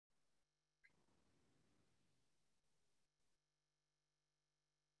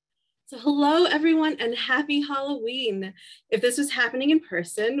So hello everyone and happy Halloween. If this was happening in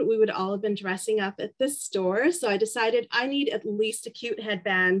person, we would all have been dressing up at this store. So I decided I need at least a cute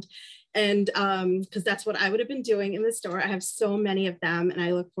headband, and because that's what I would have been doing in the store. I have so many of them and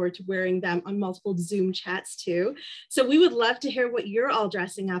I look forward to wearing them on multiple Zoom chats too. So we would love to hear what you're all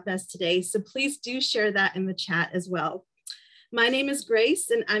dressing up as today. So please do share that in the chat as well. My name is Grace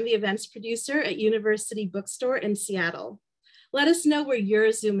and I'm the events producer at University Bookstore in Seattle. Let us know where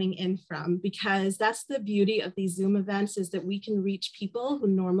you're zooming in from, because that's the beauty of these Zoom events, is that we can reach people who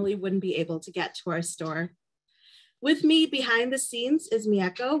normally wouldn't be able to get to our store. With me behind the scenes is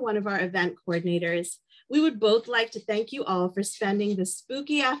Mieko, one of our event coordinators. We would both like to thank you all for spending this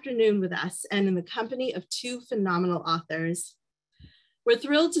spooky afternoon with us and in the company of two phenomenal authors. We're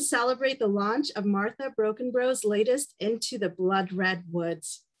thrilled to celebrate the launch of Martha Brockenbrough's latest Into the Blood Red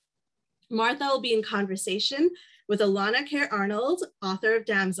Woods. Martha will be in conversation with Elana Arnold, author of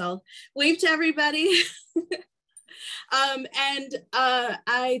Damsel. Wave to everybody.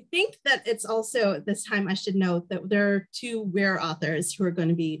 I think that it's also, at this time I should note that there are two rare authors who are going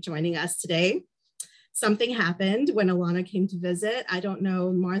to be joining us today. Something happened when Elana came to visit. I don't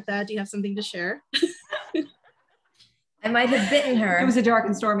know, Martha, do you have something to share? I might have bitten her. It was a dark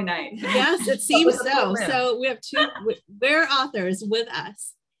and stormy night. Yes, it seems so. So we have two rare authors with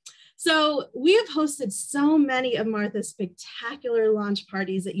us. So we have hosted so many of Martha's spectacular launch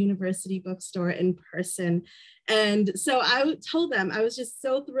parties at University Bookstore in person. And so I told them I was just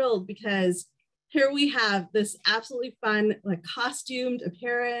so thrilled, because here we have this absolutely fun, like, costumed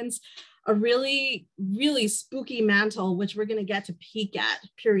appearance, a really, really spooky mantle, which we're going to get to peek at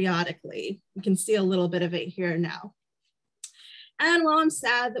periodically. You can see a little bit of it here now. And while I'm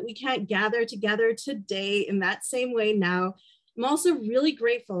sad that we can't gather together today in that same way now, I'm also really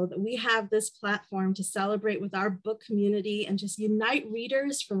grateful that we have this platform to celebrate with our book community and just unite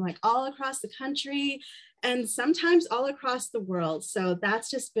readers from like all across the country and sometimes all across the world. So that's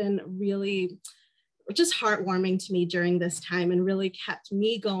just been really just heartwarming to me during this time and really kept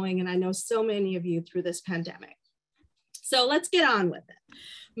me going. And I know so many of you through this pandemic. So let's get on with it.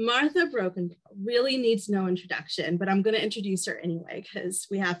 Martha Brockenbrough really needs no introduction, but I'm going to introduce her anyway, because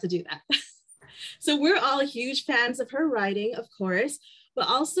we have to do that. So we're all huge fans of her writing, of course, but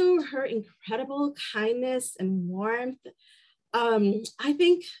also her incredible kindness and warmth. I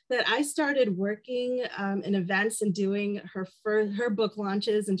think that I started working in events and doing her book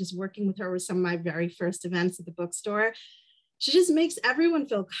launches and just working with her with some of my very first events at the bookstore. She just makes everyone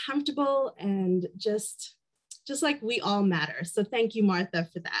feel comfortable and just like we all matter. So thank you, Martha,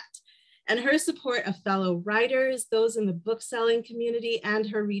 for that. And her support of fellow writers, those in the book selling community, and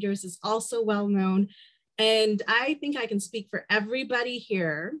her readers is also well known. And I think I can speak for everybody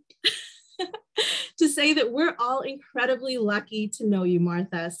here to say that we're all incredibly lucky to know you,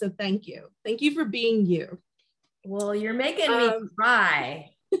 Martha. So thank you. Thank you for being you. Well, you're making me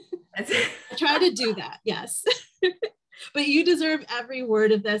cry. I try to do that, yes. But you deserve every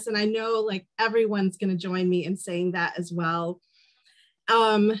word of this. And I know like everyone's going to join me in saying that as well.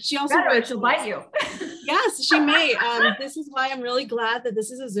 She also writes, she'll bite you. Yes, she may. This is why I'm really glad that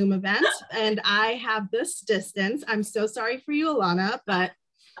this is a Zoom event and I have this distance. I'm so sorry for you, Elana, but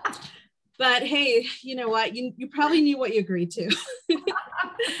hey, you know what? You probably knew what you agreed to.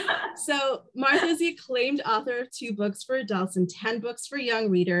 So Martha is the acclaimed author of 2 books for adults and 10 books for young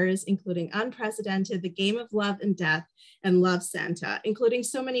readers, including Unprecedented, The Game of Love and Death, and Love Santa, including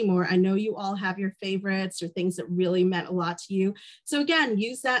so many more. I know you all have your favorites or things that really meant a lot to you. So again,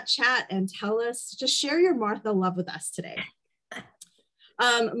 use that chat and tell us, just share your Martha love with us today.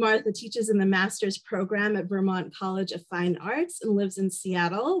 Martha teaches in the master's program at Vermont College of Fine Arts and lives in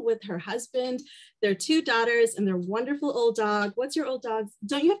Seattle with her husband, their 2 daughters, and their wonderful old dog. What's your old dog?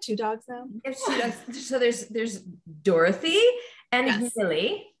 Don't you have 2 dogs now? So there's Dorothy and Yes.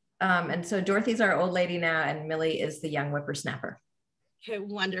 Millie. And so Dorothy's our old lady now, and Millie is the young whippersnapper. Okay,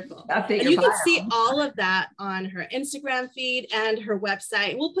 wonderful. And you can see all of that on her Instagram feed and her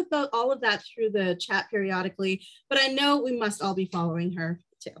website. We'll put all of that through the chat periodically, but I know we must all be following her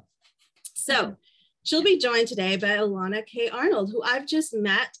too. So she'll be joined today by Elana Arnold, who I've just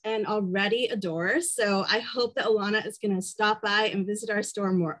met and already adore. So I hope that Elana is going to stop by and visit our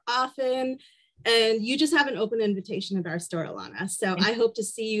store more often. And you just have an open invitation at our store, Elana. So I hope to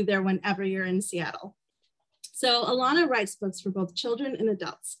see you there whenever you're in Seattle. So Elana writes books for both children and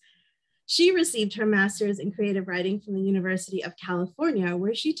adults. She received her master's in creative writing from the University of California,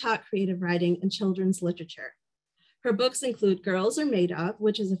 where she taught creative writing and children's literature. Her books include Girls Are Made Of,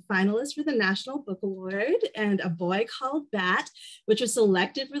 which is a finalist for the National Book Award, and A Boy Called Bat, which was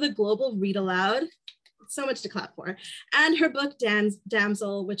selected for the Global Read Aloud. so much to clap for. And her book,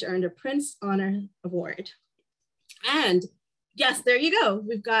 Damsel, which earned a Prince Honor Award. And yes, there you go.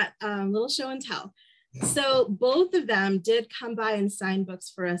 We've got a little show and tell. So both of them did come by and sign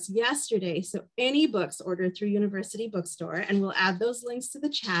books for us yesterday. So any books ordered through University Bookstore, and we'll add those links to the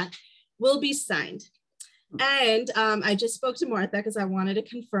chat, will be signed. And I just spoke to Martha because I wanted to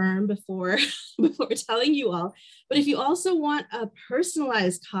confirm before telling you all. But if you also want a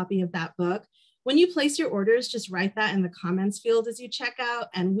personalized copy of that book, when you place your orders, just write that in the comments field as you check out,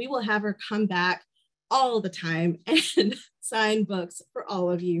 and we will have her come back all the time and sign books for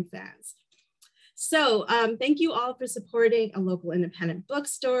all of you fans. So thank you all for supporting a local independent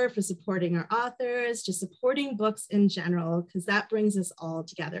bookstore, for supporting our authors, just supporting books in general, because that brings us all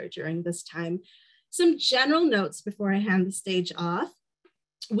together during this time. Some general notes before I hand the stage off.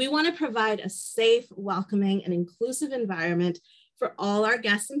 We want to provide a safe, welcoming, and inclusive environment for all our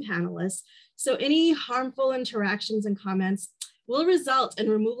guests and panelists. So any harmful interactions and comments will result in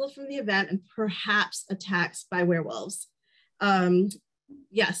removal from the event and perhaps attacks by werewolves.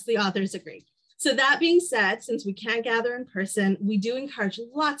 Yes, the authors agree. So that being said, since we can't gather in person, we do encourage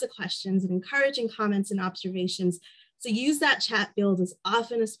lots of questions and encouraging comments and observations. So use that chat field as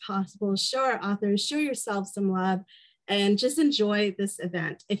often as possible. Show our authors, show yourself some love, and just enjoy this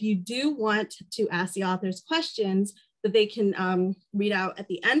event. If you do want to ask the authors questions that they can read out at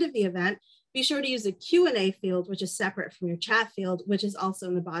the end of the event, be sure to use the Q&A field, which is separate from your chat field, which is also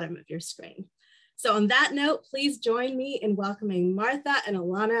in the bottom of your screen. So on that note, please join me in welcoming Martha and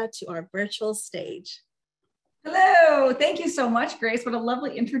Elana to our virtual stage. Hello, thank you so much, Grace. What a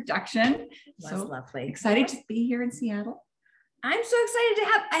lovely introduction. So lovely. Excited to be here in Seattle. I'm so excited to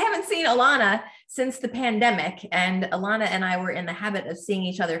I haven't seen Elana since the pandemic, and Elana and I were in the habit of seeing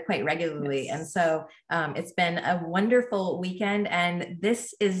each other quite regularly. Yes. And so it's been a wonderful weekend, and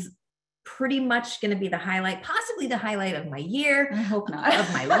this is pretty much going to be the highlight, possibly the highlight of my year. I hope not.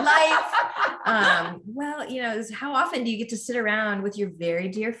 Of my life. Well, you know, how often do you get to sit around with your very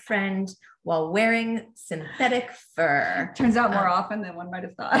dear friend while wearing synthetic fur? Turns out more often than one might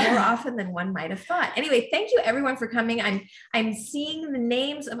have thought. More often than one might have thought. Anyway, thank you everyone for coming. I'm seeing the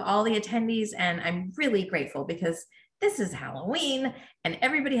names of all the attendees, and I'm really grateful because this is Halloween and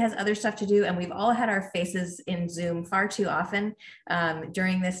everybody has other stuff to do, and we've all had our faces in Zoom far too often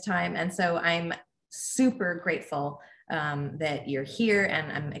during this time. And so I'm super grateful that you're here,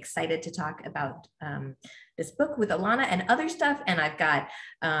 and I'm excited to talk about this book with Elana and other stuff. And I've got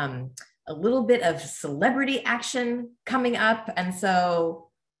a little bit of celebrity action coming up. And so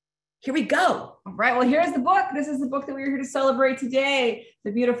here we go. All right, well, here's the book. This is the book that we're here to celebrate today.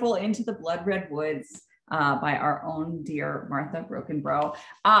 The beautiful Into the Blood Red Woods. By our own dear Martha Brockenbrough.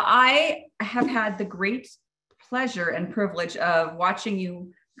 I have had the great pleasure and privilege of watching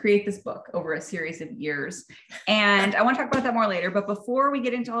you create this book over a series of years. And I want to talk about that more later. But before we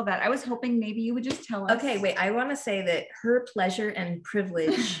get into all that, I was hoping maybe you would just tell us. Okay, wait, I want to say that her pleasure and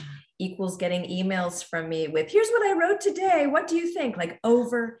privilege equals getting emails from me with, here's what I wrote today. What do you think? Like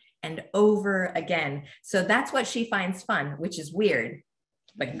over and over again. So that's what she finds fun, which is weird.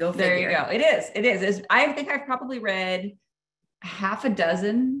 But go figure. There you go. It is. I think I've probably read half a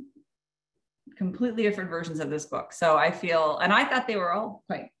dozen completely different versions of this book. So I feel, and I thought they were all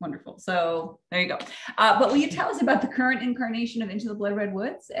quite wonderful. So there you go. But will you tell us about the current incarnation of Into the Blood Red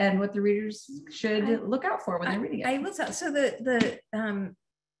Woods and what the readers should look out for when they're reading it? I will tell. So the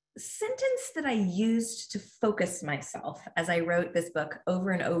sentence that I used to focus myself as I wrote this book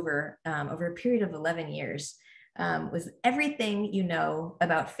over and over a period of 11 years was everything you know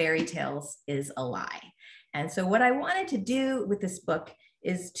about fairy tales is a lie. And so what I wanted to do with this book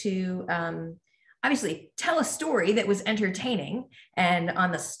is to obviously tell a story that was entertaining. And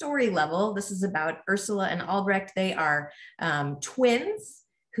on the story level, this is about Ursula and Albrecht. They are twins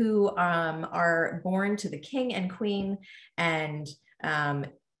who are born to the king and queen. And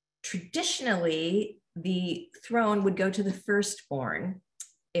traditionally, the throne would go to the firstborn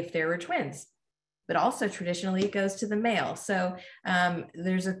if there were twins. But also traditionally it goes to the male. So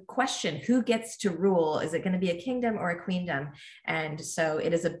there's a question, who gets to rule? Is it going to be a kingdom or a queendom? And so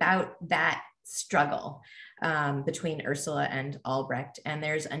it is about that struggle between Ursula and Albrecht. And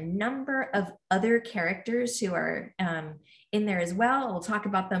there's a number of other characters who are in there as well. We'll talk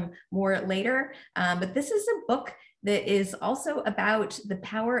about them more later. But this is a book that is also about the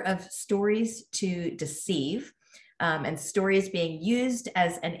power of stories to deceive. And stories being used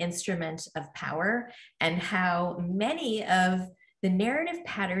as an instrument of power, and how many of the narrative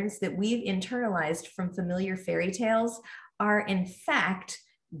patterns that we've internalized from familiar fairy tales are in fact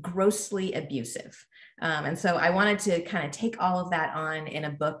grossly abusive. And so I wanted to kind of take all of that on in a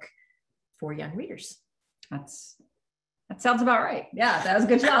book for young readers. That sounds about right. Yeah, that was a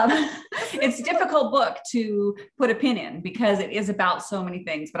good job. It's a difficult book to put a pin in because it is about so many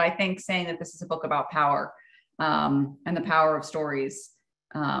things. But I think saying that this is a book about power and the power of stories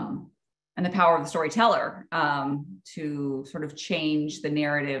and the power of the storyteller to sort of change the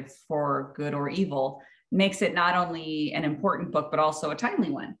narrative for good or evil makes it not only an important book, but also a timely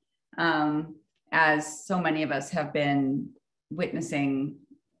one. As so many of us have been witnessing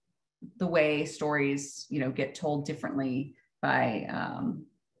the way stories, get told differently by,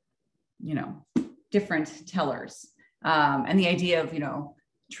 different tellers. And the idea of,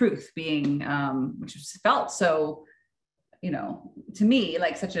 truth being, which is felt so, to me,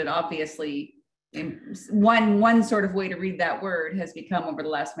 like such an obviously one sort of way to read that word has become over the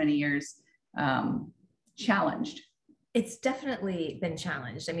last many years challenged. It's definitely been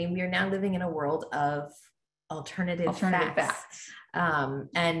challenged. I mean, we are now living in a world of alternative facts.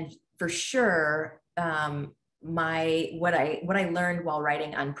 And for sure, what I learned while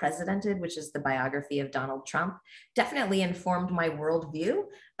writing Unprecedented, which is the biography of Donald Trump, definitely informed my worldview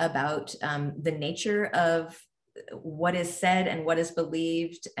about the nature of what is said and what is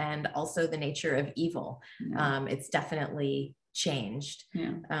believed, and also the nature of evil. Yeah. It's definitely changed.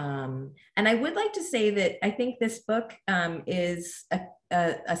 Yeah. And I would like to say that I think this book is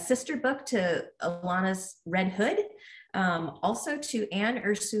a sister book to Elana's Red Hood. Also to Anne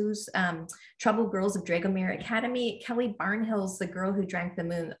Ursu's Troubled Girls of Dragomir Academy, Kelly Barnhill's The Girl Who Drank the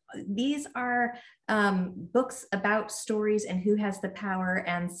Moon. These are books about stories and who has the power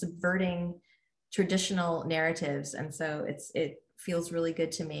and subverting traditional narratives. And so it feels really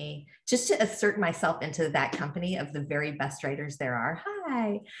good to me just to assert myself into that company of the very best writers there are.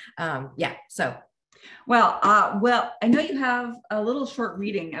 Hi. Well, I know you have a little short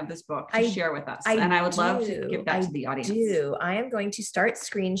reading of this book to share with us, and I would love to give that to the audience. I am going to start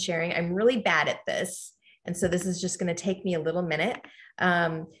screen sharing. I'm really bad at this, and so this is just going to take me a little minute.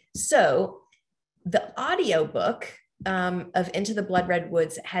 So the audiobook of Into the Blood Red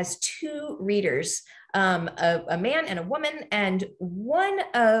Woods has two readers, a man and a woman, and one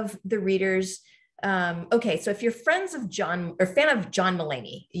of the readers. Okay, so if you're friends of John or fan of John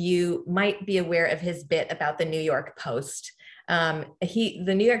Mulaney, you might be aware of his bit about the New York Post.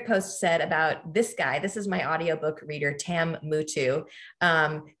 The New York Post said about this guy, this is my audiobook reader, Tam Mutu.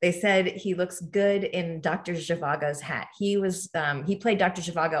 They said he looks good in Dr. Zhivago's hat. He played Dr.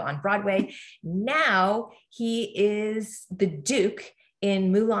 Zhivago on Broadway. Now he is the Duke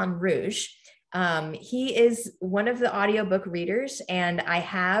in Moulin Rouge. He is one of the audiobook readers, and I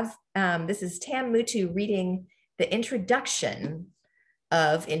have, this is Tam Mutu reading the introduction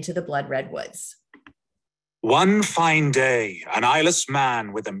of Into the Blood Red Woods. One fine day, an eyeless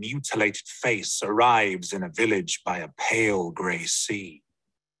man with a mutilated face arrives in a village by a pale grey sea.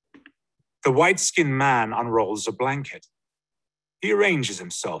 The white-skinned man unrolls a blanket. He arranges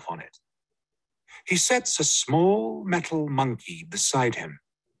himself on it. He sets a small metal monkey beside him.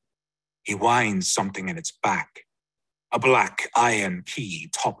 He winds something in its back, a black iron key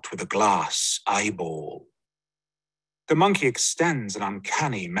topped with a glass eyeball. The monkey extends an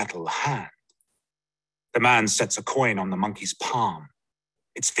uncanny metal hand. The man sets a coin on the monkey's palm.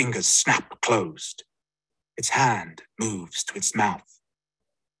 Its fingers snap closed. Its hand moves to its mouth.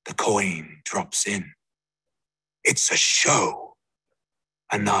 The coin drops in. It's a show,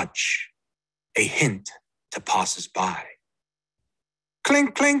 a nudge, a hint to passers-by.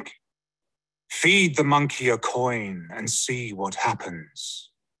 Clink, clink. Feed the monkey a coin and see what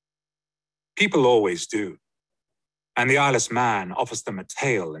happens. People always do, and the eyeless man offers them a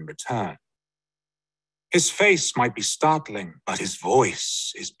tale in return. His face might be startling, but his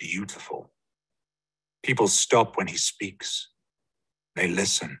voice is beautiful. People stop when he speaks. They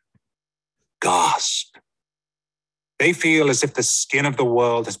listen, gasp. They feel as if the skin of the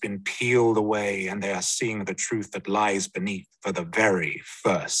world has been peeled away and they are seeing the truth that lies beneath for the very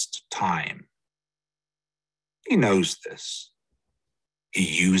first time. He knows this. He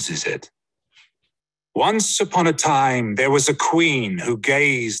uses it. Once upon a time, there was a queen who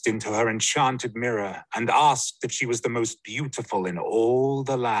gazed into her enchanted mirror and asked if she was the most beautiful in all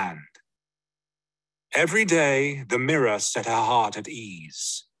the land. Every day, the mirror set her heart at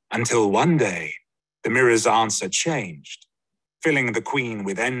ease, until one day, the mirror's answer changed, filling the queen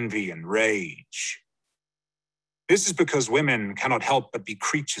with envy and rage. This is because women cannot help but be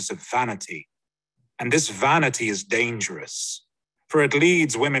creatures of vanity, and this vanity is dangerous, for it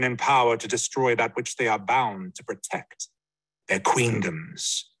leads women in power to destroy that which they are bound to protect, their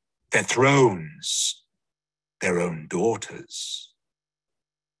queendoms, their thrones, their own daughters.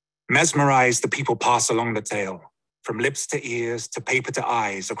 Mesmerized, the people pass along the tale, from lips to ears, to paper to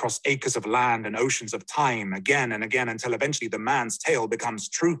eyes, across acres of land and oceans of time, again and again, until eventually the man's tale becomes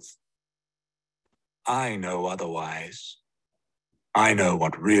truth. I know otherwise. I know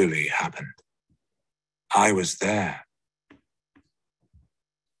what really happened. I was there.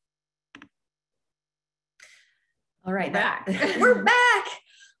 All right, Back. We're back.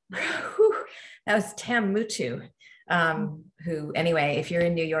 Whew. That was Tam Mutu, who, anyway, if you're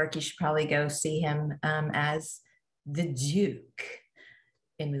in New York, you should probably go see him as the Duke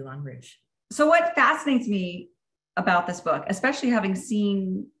in Moulin Rouge. So what fascinates me about this book, especially having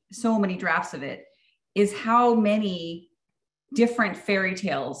seen so many drafts of it, is how many different fairy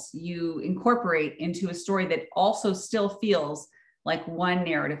tales you incorporate into a story that also still feels like one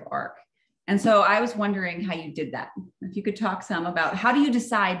narrative arc. And so I was wondering how you did that. If you could talk some about how do you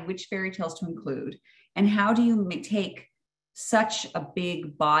decide which fairy tales to include, and how do you take such a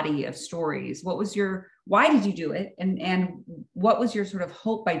big body of stories? Why did you do it? And what was your sort of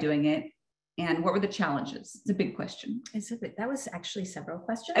hope by doing it? And what were the challenges? It's a big question. That was actually several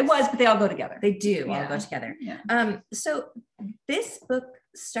questions. It was, but they all go together. They do all go together. Yeah. So this book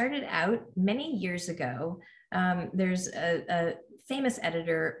started out many years ago. There's a famous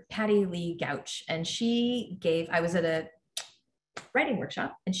editor, Patty Lee Gouch, and I was at a writing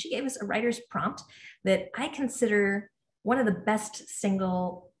workshop, and she gave us a writer's prompt that I consider one of the best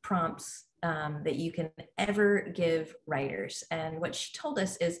single prompts that you can ever give writers. And what she told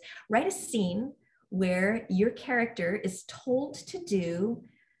us is, write a scene where your character is told to do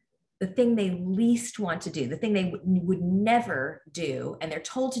the thing they least want to do, the thing they would never do, and they're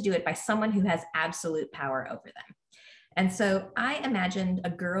told to do it by someone who has absolute power over them. And so I imagined a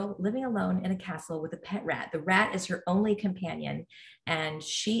girl living alone in a castle with a pet rat. The rat is her only companion, and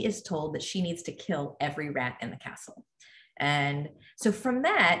she is told that she needs to kill every rat in the castle. And so from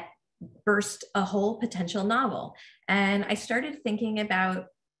that burst a whole potential novel. And I started thinking about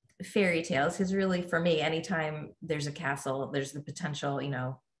fairy tales, because really for me, anytime there's a castle, there's the potential,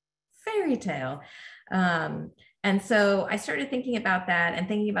 fairy tale. And so I started thinking about that and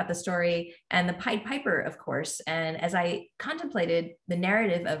thinking about the story and the Pied Piper, of course. And as I contemplated the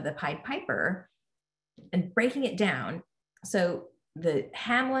narrative of the Pied Piper and breaking it down, so the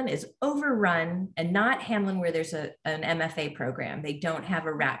Hamlin is overrun, and not Hamlin where there's an MFA program. They don't have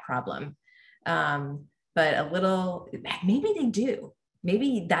a rat problem, but a little, maybe they do.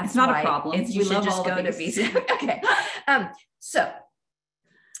 Maybe that's it's not why a problem. You should just go to visa. Okay. So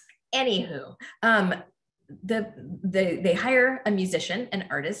anywho, they hire a musician, an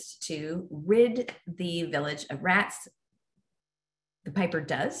artist, to rid the village of rats. The piper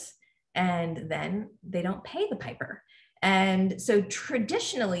does, and then they don't pay the piper. And so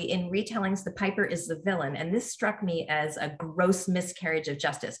traditionally in retellings, the piper is the villain. And this struck me as a gross miscarriage of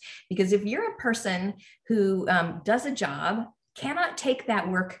justice, because if you're a person who does a job, cannot take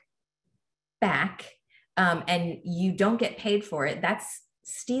that work back, and you don't get paid for it, that's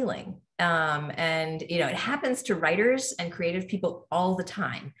stealing. And it happens to writers and creative people all the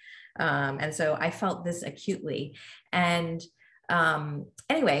time. And so I felt this acutely. And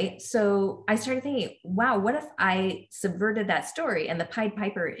anyway, so I started thinking, wow, what if I subverted that story and the Pied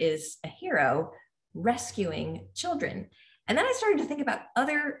Piper is a hero rescuing children? And then I started to think about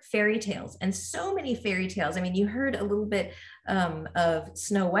other fairy tales, and so many fairy tales. I mean, you heard a little bit of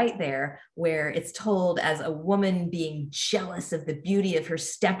Snow White there, where it's told as a woman being jealous of the beauty of her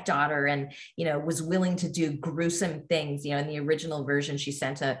stepdaughter and, was willing to do gruesome things. In the original version, she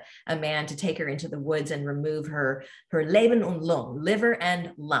sent a man to take her into the woods and remove her Leben und Lung, liver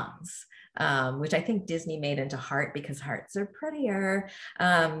and lungs, which I think Disney made into heart because hearts are prettier.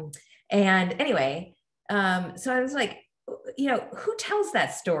 And anyway, so I was like, who tells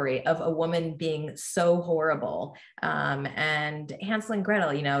that story of a woman being so horrible? And Hansel and Gretel,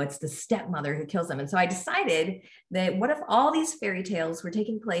 it's the stepmother who kills them. And so I decided that what if all these fairy tales were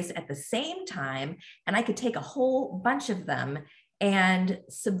taking place at the same time, and I could take a whole bunch of them and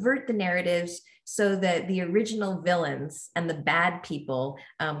subvert the narratives so that the original villains and the bad people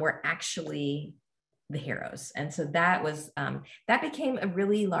were actually the heroes. And so that became a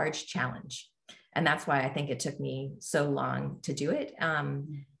really large challenge. And that's why I think it took me so long to do it.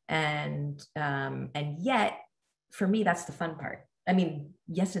 And yet, for me, that's the fun part. I mean,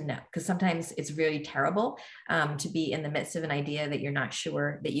 yes and no, because sometimes it's really terrible to be in the midst of an idea that you're not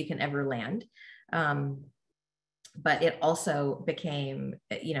sure that you can ever land. But it also became,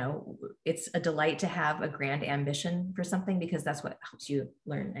 it's a delight to have a grand ambition for something, because that's what helps you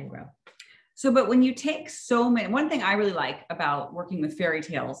learn and grow. So, but when you take so many, one thing I really like about working with fairy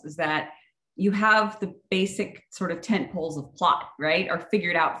tales is that you have the basic sort of tent poles of plot, right, are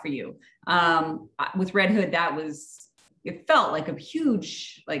figured out for you. With Red Hood, it felt like a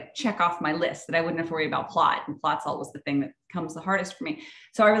huge like check off my list that I wouldn't have to worry about plot, and plot's always the thing that comes the hardest for me.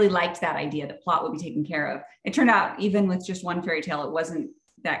 So I really liked that idea that plot would be taken care of. It turned out even with just one fairy tale, it wasn't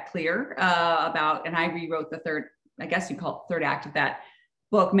that clear about, and I rewrote the third, I guess you call it third act of that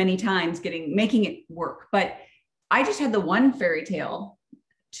book many times, making it work. But I just had the one fairy tale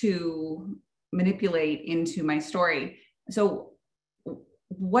to manipulate into my story. So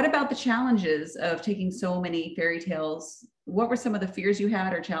what about the challenges of taking so many fairy tales? What were some of the fears you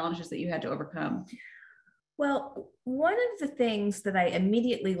had or challenges that you had to overcome? Well, one of the things that I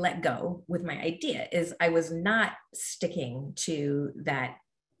immediately let go with my idea is I was not sticking to that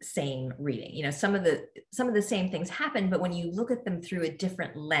same reading. You know, some of the same things happen, but when you look at them through a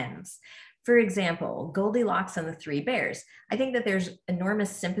different lens. For example, Goldilocks and the Three Bears. I think that there's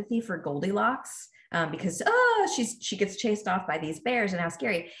enormous sympathy for Goldilocks because she gets chased off by these bears and how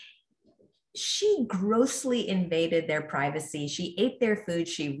scary. She grossly invaded their privacy. She ate their food.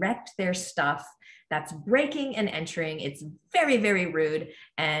 She wrecked their stuff. That's breaking and entering. It's very, very rude.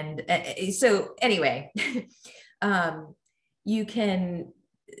 And so anyway, you can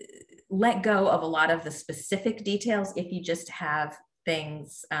let go of a lot of the specific details if you just have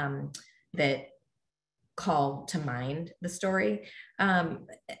things that call to mind the story.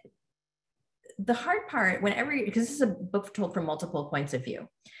 The hard part, because this is a book told from multiple points of view.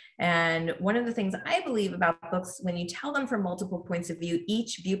 And one of the things I believe about books, when you tell them from multiple points of view,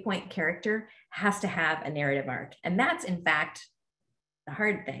 each viewpoint character has to have a narrative arc. And that's in fact the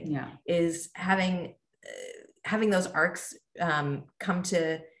hard thing, is having those arcs come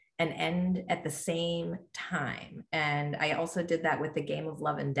to an end at the same time. And I also did that with The Game of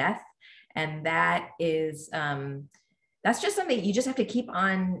Love and Death. And that is, that's just something you just have to keep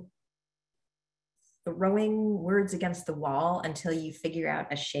on throwing words against the wall until you figure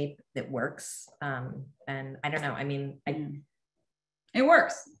out a shape that works. And I don't know, I mean, it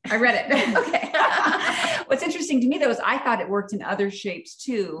works. I read it. Okay. What's interesting to me though, is I thought it worked in other shapes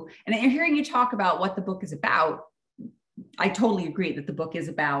too. And hearing you talk about what the book is about, I totally agree that the book is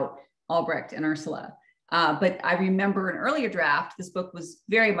about Albrecht and Ursula. But I remember an earlier draft, this book was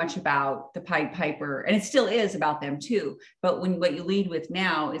very much about the Pied Piper, and it still is about them too. But what you lead with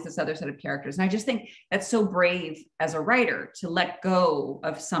now is this other set of characters. And I just think that's so brave as a writer to let go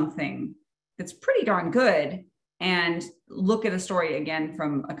of something that's pretty darn good and look at a story again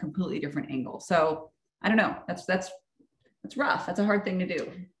from a completely different angle. So I don't know, that's rough. That's a hard thing to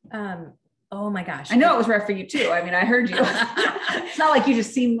do. Oh my gosh. I know it was rough for you too. I mean, I heard you. It's not like you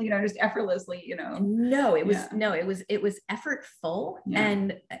just seem, just effortlessly, No, it was, it was effortful. Yeah.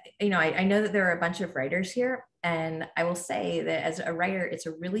 And, I know that there are a bunch of writers here, and I will say that as a writer, it's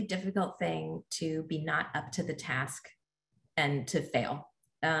a really difficult thing to be not up to the task and to fail.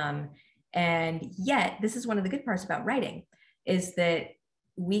 And yet this is one of the good parts about writing, is that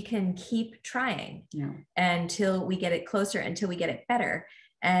we can keep trying until we get it closer, until we get it better.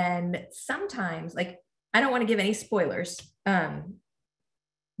 And sometimes, like, I don't want to give any spoilers,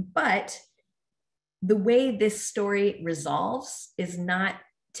 but the way this story resolves is not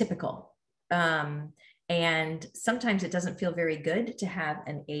typical. And sometimes it doesn't feel very good to have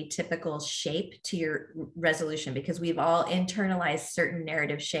an atypical shape to your resolution, because we've all internalized certain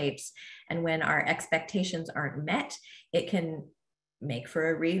narrative shapes. And when our expectations aren't met, it can make for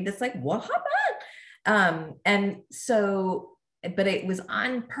a read that's like, what happened? And so, but it was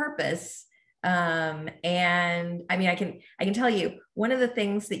on purpose. And I mean, I can tell you, one of the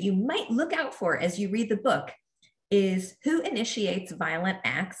things that you might look out for as you read the book is who initiates violent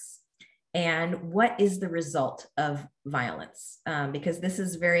acts and what is the result of violence. Because this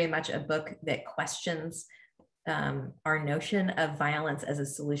is very much a book that questions our notion of violence as a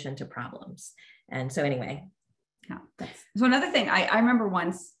solution to problems. And so anyway. Yeah. So another thing I remember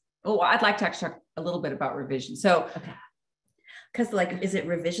once, I'd like to actually talk a little bit about revision. So, okay. Because is it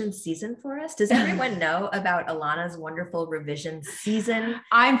revision season for us? Does everyone know about Elana's wonderful revision season?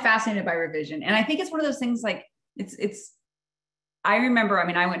 I'm fascinated by revision. And I think it's one of those things I remember,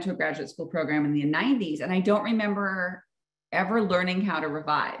 I went to a graduate school program in the 90s, and I don't remember ever learning how to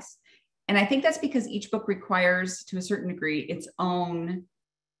revise. And I think that's because each book requires, to a certain degree, its own,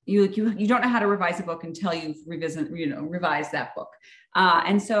 you don't know how to revise a book until you've revised that book.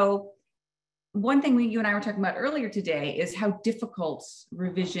 And so one thing you and I were talking about earlier today is how difficult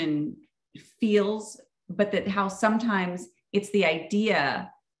revision feels, but that how sometimes it's the idea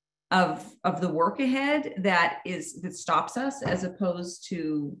of the work ahead that stops us, as opposed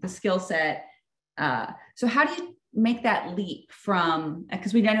to the skill set. So how do you make that leap from,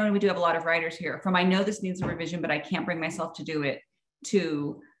 because I know we do have a lot of writers here, from I know this needs a revision, but I can't bring myself to do it,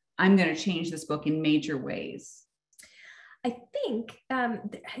 to I'm going to change this book in major ways? I think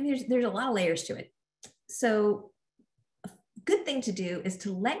there's a lot of layers to it. So a good thing to do is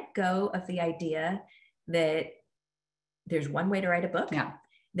to let go of the idea that there's one way to write a book,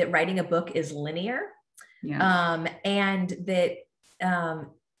 that writing a book is linear, and that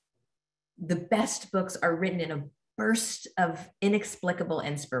the best books are written in a burst of inexplicable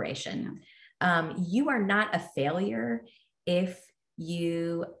inspiration. You are not a failure if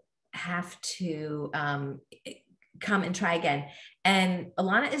you have to come and try again. And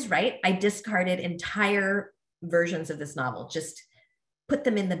Elana is right. I discarded entire versions of this novel, just put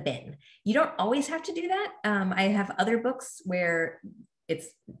them in the bin. You don't always have to do that. I have other books where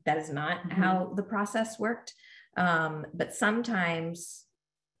that is not how the process worked. But sometimes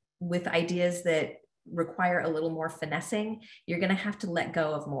with ideas that require a little more finessing, you're going to have to let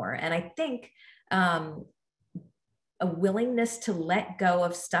go of more. And I think a willingness to let go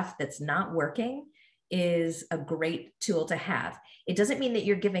of stuff that's not working is a great tool to have. It doesn't mean that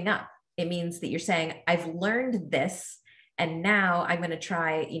you're giving up. It means that you're saying, I've learned this, and now I'm going to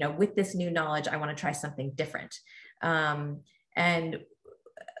try, with this new knowledge, I want to try something different. And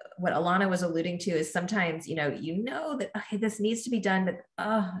what Elana was alluding to is sometimes, that, okay, this needs to be done, but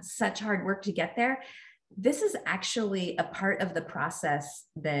such hard work to get there. This is actually a part of the process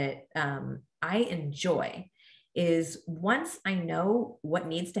that I enjoy. Is once I know what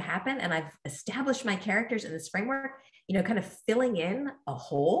needs to happen and I've established my characters in this framework, kind of filling in a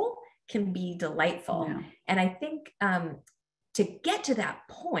hole can be delightful. Yeah. And I think to get to that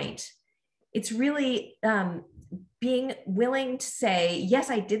point, it's really being willing to say, yes,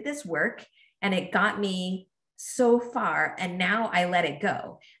 I did this work and it got me so far, and now I let it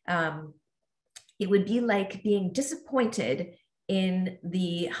go. It would be like being disappointed in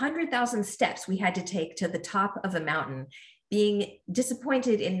the 100,000 steps we had to take to the top of a mountain, being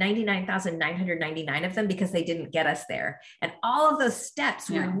disappointed in 99,999 of them because they didn't get us there. And all of those steps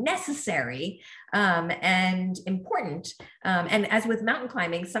were necessary and important. And as with mountain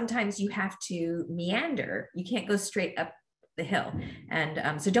climbing, sometimes you have to meander. You can't go straight up the hill.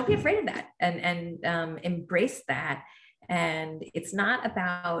 And so don't be afraid of that, and embrace that. And it's not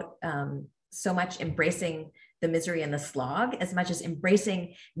about so much embracing the misery and the slog as much as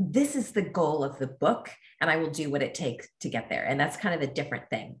embracing, this is the goal of the book and I will do what it takes to get there. And that's kind of a different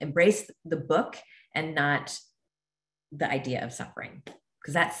thing. Embrace the book and not the idea of suffering,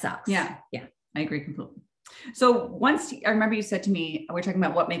 because that sucks. Yeah. I agree completely. So once, I remember you said to me, we're talking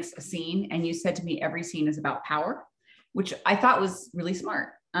about what makes a scene, and you said to me, every scene is about power, which I thought was really smart.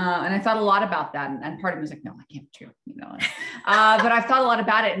 And I thought a lot about that. And part of me was like, no, I can't be true. But I've thought a lot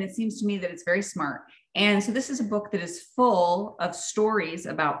about it, and it seems to me that it's very smart. And so this is a book that is full of stories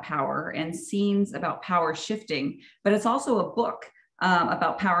about power and scenes about power shifting, but it's also a book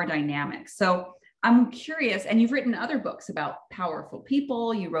about power dynamics. So I'm curious, and you've written other books about powerful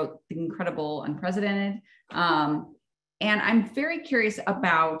people. You wrote The Incredible Unprecedented. And I'm very curious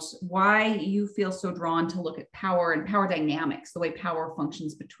about why you feel so drawn to look at power and power dynamics, the way power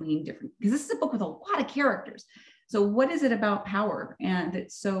functions between different, because this is a book with a lot of characters. So what is it about power and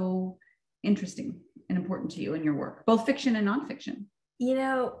that's so interesting and important to you in your work, both fiction and nonfiction?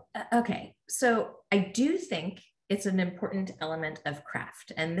 Okay. So I do think it's an important element of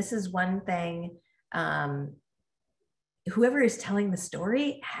craft. And this is one thing, whoever is telling the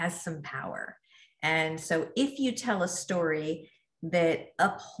story has some power. And so if you tell a story that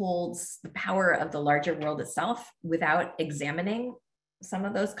upholds the power of the larger world itself without examining some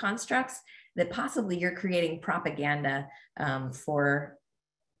of those constructs, that possibly you're creating propaganda for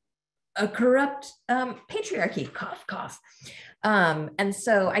a corrupt patriarchy, cough, cough. And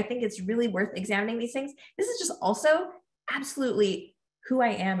so I think it's really worth examining these things. This is just also absolutely who I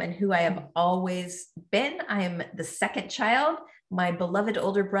am and who I have always been. I am the second child. My beloved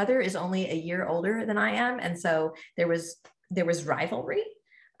older brother is only a year older than I am. And so there was rivalry,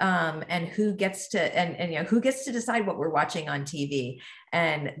 and who gets to, who gets to decide what we're watching on TV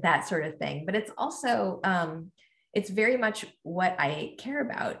and that sort of thing. But it's also, it's very much what I care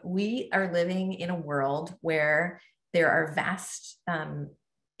about. We are living in a world where there are vast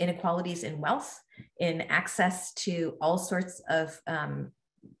inequalities in wealth, in access to all sorts of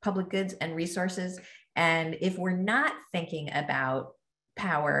public goods and resources. And if we're not thinking about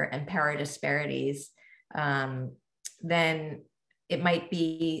power and power disparities, then it might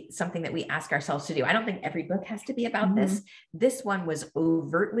be something that we ask ourselves to do. I don't think every book has to be about this. This one was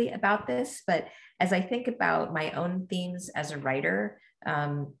overtly about this, but as I think about my own themes as a writer,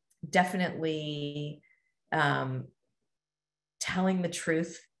 definitely telling the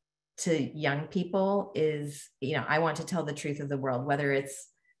truth to young people is, I want to tell the truth of the world, whether it's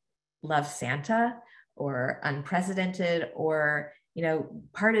Love Santa or Unprecedented, or,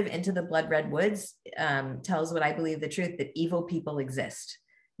 part of Into the Blood Red Woods tells what I believe the truth, that evil people exist.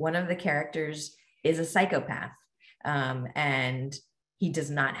 One of the characters is a psychopath, and he does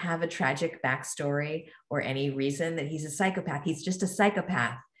not have a tragic backstory or any reason that he's a psychopath. He's just a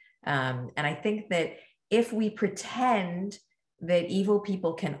psychopath. And I think that if we pretend that evil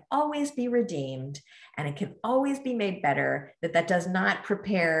people can always be redeemed and it can always be made better, that does not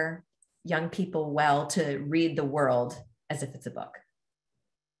prepare young people well to read the world as if it's a book.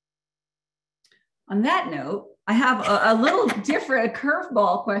 On that note, I have a little different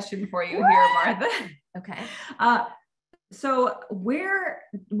curveball question for you here, Martha. Okay. So we're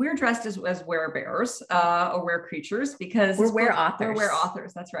dressed as werebears or were creatures, because we're were-authors. We're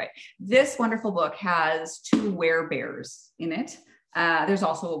were-authors. That's right. This wonderful book has 2 werebears in it. There's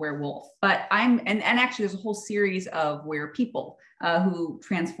also a werewolf, but and actually there's a whole series of were-people who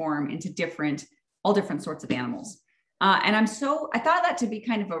transform into all different sorts of animals. And I thought that to be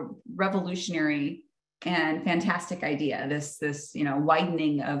kind of a revolutionary and fantastic idea. This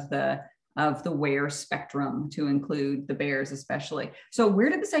widening of the were spectrum to include the bears, especially. So where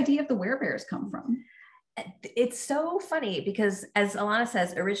did this idea of the werebears come from? It's so funny because, as Elana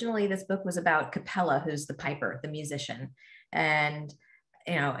says, originally this book was about Capella, who's the piper, the musician. And,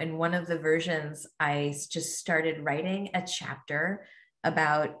 in one of the versions, I just started writing a chapter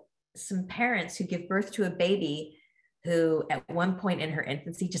about some parents who give birth to a baby who at one point in her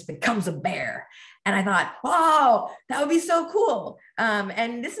infancy just becomes a bear. And I thought, wow, that would be so cool.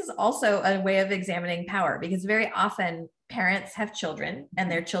 And this is also a way of examining power, because very often parents have children and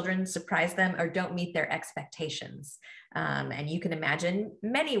their children surprise them or don't meet their expectations. And you can imagine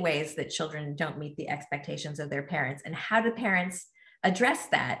many ways that children don't meet the expectations of their parents. And how do parents address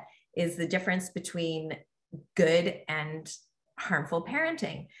that is the difference between good and harmful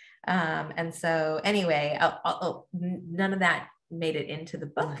parenting. And so anyway, none of that made it into the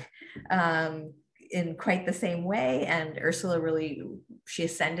book in quite the same way. And Ursula she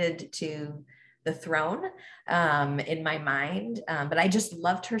ascended to the throne in my mind, but I just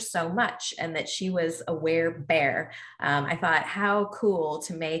loved her so much, and that she was a werebear. I thought, how cool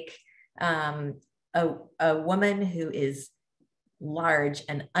to make a woman who is large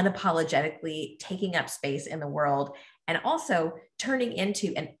and unapologetically taking up space in the world, and also turning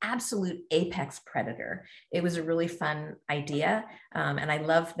into an absolute apex predator. It was a really fun idea. And I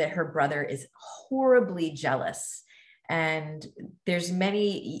love that her brother is horribly jealous. And there's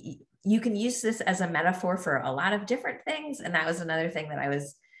you can use this as a metaphor for a lot of different things. And that was another thing that I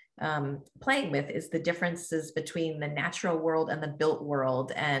was playing with, is the differences between the natural world and the built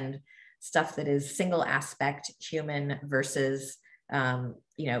world, and stuff that is single aspect human versus,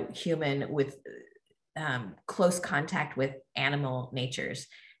 human with close contact with animal natures.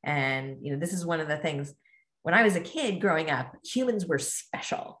 And, this is one of the things, when I was a kid growing up, humans were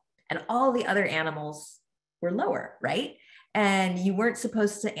special and all the other animals were lower, right? And you weren't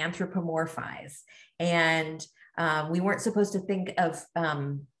supposed to anthropomorphize. And we weren't supposed to think of,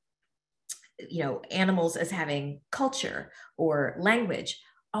 animals as having culture or language.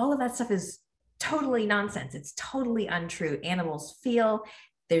 All of that stuff is totally nonsense. It's totally untrue. Animals feel.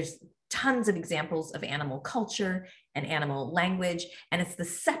 There's tons of examples of animal culture and animal language. And it's the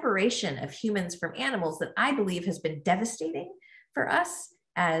separation of humans from animals that I believe has been devastating for us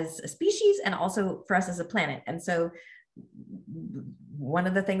as a species and also for us as a planet. And so one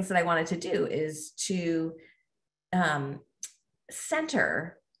of the things that I wanted to do is to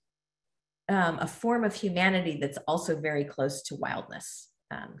center a form of humanity that's also very close to wildness,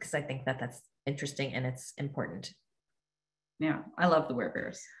 because I think that that's interesting and it's important. Yeah, I love the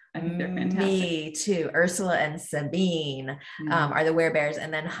werebears. I think they're fantastic. Me too. Ursula and Sabine are the werebears.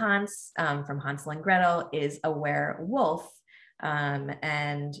 And then Hans from Hansel and Gretel is a werewolf.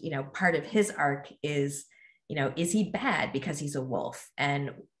 And, part of his arc is, is he bad because he's a wolf?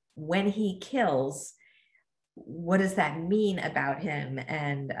 And when he kills, what does that mean about him?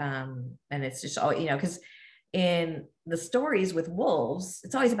 And it's just all, because in the stories with wolves,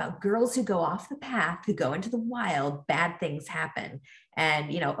 it's always about girls who go off the path, who go into the wild, bad things happen.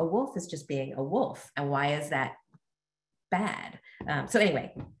 And, a wolf is just being a wolf. And why is that bad? So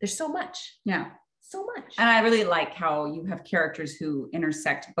anyway, there's so much. Yeah. So much. And I really like how you have characters who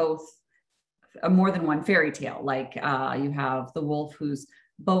intersect both more than one fairy tale. Like you have the wolf who's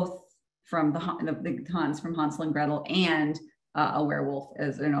both from the Hans from Hansel and Gretel, and a werewolf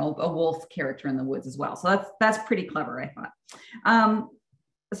as a wolf character in the woods as well. So that's pretty clever, I thought.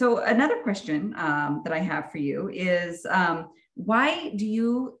 So another question that I have for you is, why do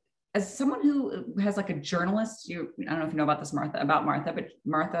you, as someone who has like a journalist, I don't know if you know about this, Martha, but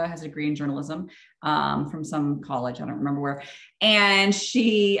Martha has a degree in journalism from some college, I don't remember where. And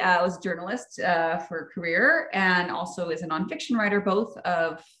she was a journalist for a career, and also is a nonfiction writer, both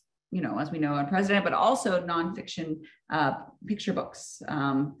of, as we know, on President, but also nonfiction picture books.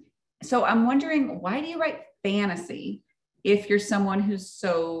 So I'm wondering, why do you write fantasy if you're someone who's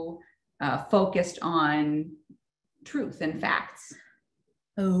so focused on truth and facts?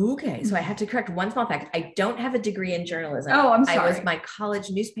 Okay, so I have to correct one small fact. I don't have a degree in journalism. Oh, I'm sorry. I was my college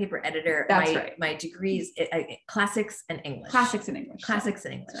newspaper editor. That's right. My degrees, classics and English. Classics and English. Classics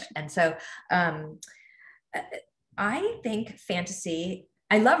and English. Right. And so I think fantasy,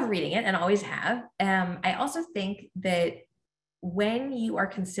 I love reading it and always have. I also think that when you are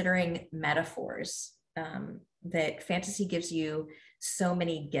considering metaphors, that fantasy gives you so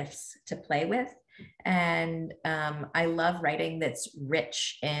many gifts to play with. And I love writing that's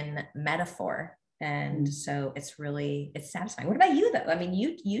rich in metaphor. And so it's satisfying. What about you though? I mean,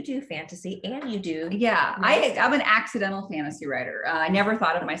 you do fantasy and you do. Yeah, I'm an accidental fantasy writer. I never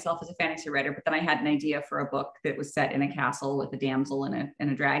thought of myself as a fantasy writer, but then I had an idea for a book that was set in a castle with a damsel and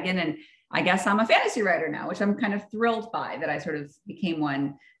a dragon. And I guess I'm a fantasy writer now, which I'm kind of thrilled by, that I sort of became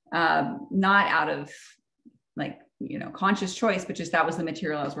one, not out of conscious choice, but just that was the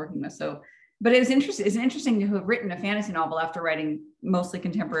material I was working with. So, but it's interesting to have written a fantasy novel after writing mostly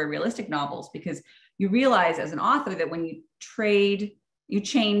contemporary realistic novels, because you realize as an author that when you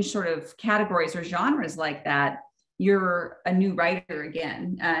change sort of categories or genres like that, you're a new writer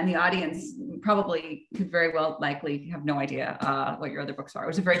again. And the audience probably could very well likely have no idea what your other books are. It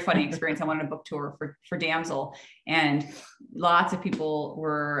was a very funny experience. I went on a book tour for Damsel, and lots of people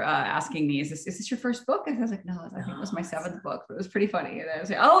were asking me, is this your first book? And I was like, no, I think it was my 7th book, but it was pretty funny. And I was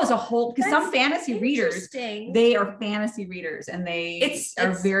like, oh, it's a whole, because some fantasy readers, they are fantasy readers, and they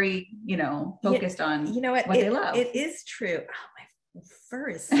are very, focused on what they love. It is true. Oh, my fur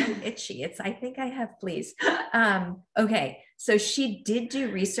is so itchy. I think I have fleas. Okay. So she did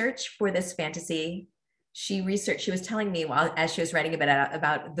do research for this fantasy. She was telling me as she was writing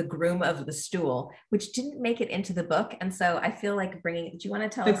about the groom of the stool, which didn't make it into the book. And so I feel like do you want to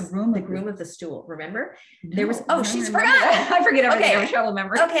tell us the groom of the stool? Remember? No, she's forgot. I forget everything. I have trouble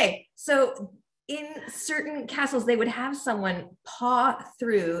remembering. Okay. So in certain castles, they would have someone paw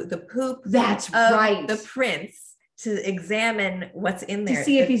through the poop of the prince to examine what's in there. To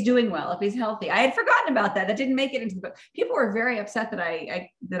see if he's doing well, if he's healthy. I had forgotten about that. That didn't make it into the book. People were very upset that I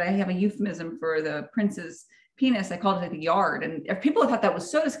have a euphemism for the prince's penis. I called it like a yard. And if people thought that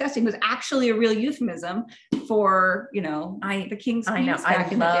was so disgusting, it was actually a real euphemism for, the king's penis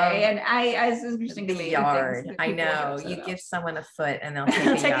back in the day. And it's interesting to me. Yard. I know. You give someone a foot and they'll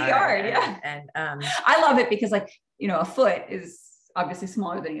take a yard. Yeah. And I love it because a foot is obviously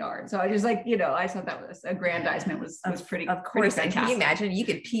smaller than a yard. So I just I thought that was aggrandizement was pretty, of course. And can you imagine, you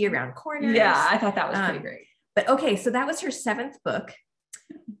could pee around corners? Yeah, I thought that was pretty great. But okay, so that was her 7th book.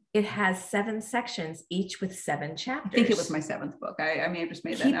 It has 7 sections, each with 7 chapters. I think it was my 7th book. I may have just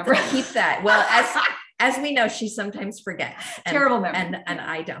made that number. Keep that. Well, as we know, she sometimes forgets. Terrible memory. And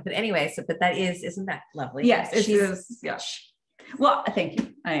I don't. But anyway, but isn't that lovely? Yes, it is. Yeah. Well, thank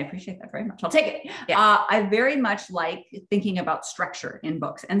you. I appreciate that very much. I'll take it. Yeah. I very much like thinking about structure in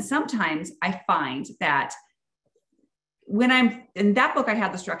books. And sometimes I find that when I'm in that book, I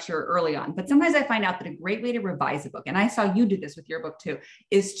had the structure early on, but sometimes I find out that a great way to revise a book, and I saw you do this with your book too,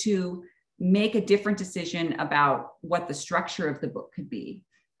 is to make a different decision about what the structure of the book could be,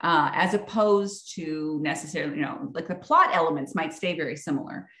 as opposed to necessarily, like the plot elements might stay very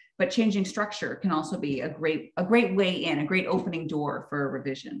similar, but changing structure can also be a great way in, a great opening door for a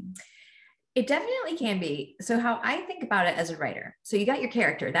revision. It definitely can be. So how I think about it as a writer, so you got your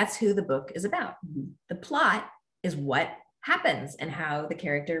character, that's who the book is about. Mm-hmm. The plot is what happens and how the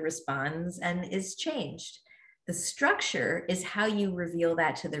character responds and is changed. The structure is how you reveal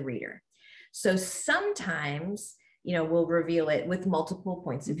that to the reader. So sometimes, we'll reveal it with multiple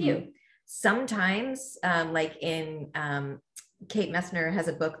points of view. Sometimes, like in Kate Messner has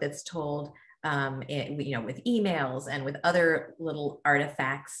a book that's told, with emails and with other little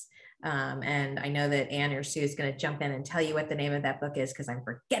artifacts. And I know that Anne or Sue is going to jump in and tell you what the name of that book is because I'm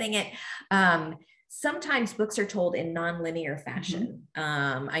forgetting it. Sometimes books are told in non-linear fashion.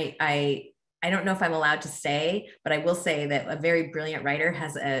 I don't know if I'm allowed to say, but I will say that a very brilliant writer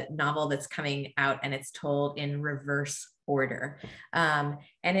has a novel that's coming out and it's told in reverse order. And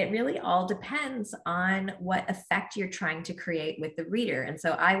it really all depends on what effect you're trying to create with the reader. And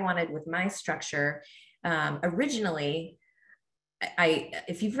so I wanted with my structure, originally,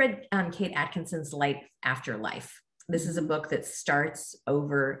 if you've read Kate Atkinson's Life After Life, this is a book that starts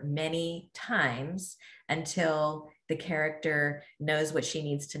over many times until the character knows what she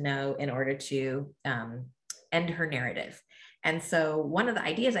needs to know in order to end her narrative. And so one of the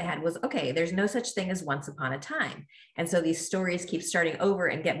ideas I had was, okay, there's no such thing as once upon a time. And so these stories keep starting over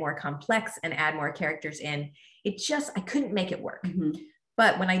and get more complex and add more characters in. I couldn't make it work.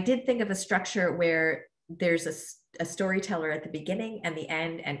 But when I did think of a structure where there's a storyteller at the beginning and the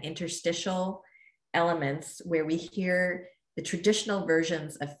end and interstitial elements where we hear the traditional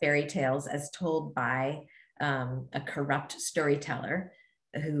versions of fairy tales as told by a corrupt storyteller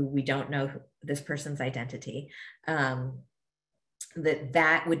who we don't know this person's identity,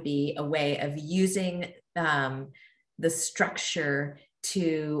 that would be a way of using the structure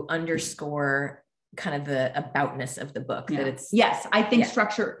to underscore kind of the aboutness of the book. That it's I think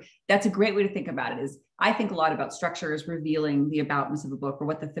structure, that's a great way to think about it. Is I think a lot about structure as revealing the aboutness of a book or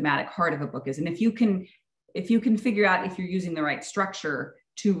what the thematic heart of a book is. And if you can figure out if you're using the right structure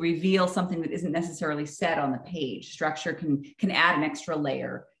to reveal something that isn't necessarily said on the page, structure can add an extra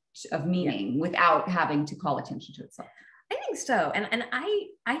layer of meaning without having to call attention to itself. I think so. And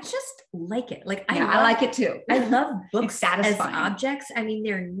I just like it. Like I like it too. I love books as satisfying objects. I mean,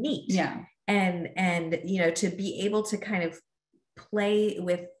 they're neat. Yeah. And to be able to kind of play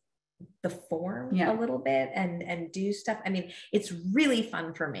with the form a little bit and do stuff. I mean, it's really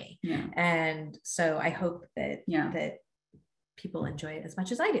fun for me. Yeah. And so I hope that people enjoy it as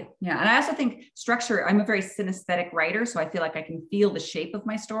much as I do. Yeah. And I also think structure, I'm a very synesthetic writer, so I feel like I can feel the shape of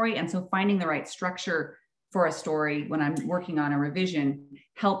my story. And so finding the right structure for a story when I'm working on a revision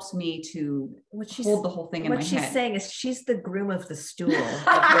helps me to hold the whole thing in my head. What she's saying is she's the groom of the stool. You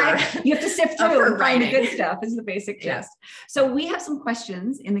have to sift through and find the good stuff is the basic gist. So we have some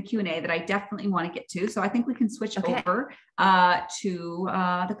questions in the Q&A that I definitely want to get to. So I think we can switch over to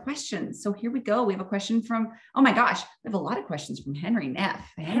the questions. So here we go. We have a question from, oh my gosh, we have a lot of questions from Henry Neff.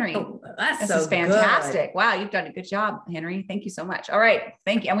 Henry, this is fantastic. Good. Wow, you've done a good job, Henry. Thank you so much. All right,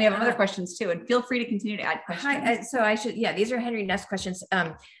 thank you. And we have other questions too. And feel free to continue to add questions. These are Henry Neff's questions.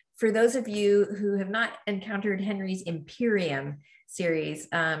 For those of you who have not encountered Henry's Imperium series,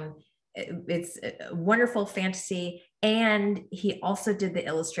 it's a wonderful fantasy. And he also did the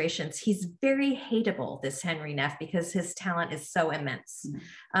illustrations. He's very hateable, this Henry Neff, because his talent is so immense.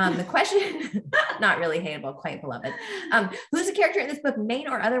 The question, not really hateable, quite beloved. Who's a character in this book, main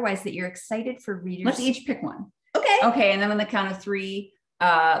or otherwise, that you're excited for readers? Let's each pick one. Okay. And then on the count of three,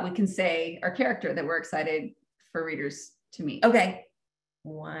 we can say our character that we're excited for readers to meet. Okay.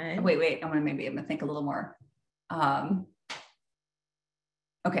 One. Wait. I'm gonna think a little more.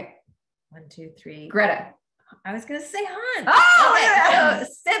 Okay. 1, 2, 3. Greta. I was gonna say Hans. Oh, okay.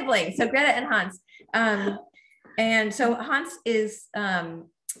 So siblings. So Greta and Hans. And so Hans is.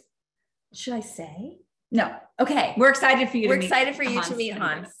 Should I say? No. Okay. We're excited for you. We're excited for you to meet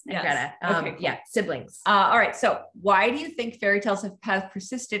Hans and Greta. Okay, cool. Siblings. All right. So why do you think fairy tales have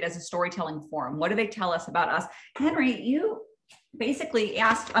persisted as a storytelling form? What do they tell us about us? Henry, you basically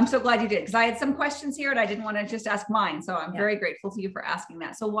asked, I'm so glad you did, because I had some questions here and I didn't want to just ask mine. So I'm very grateful to you for asking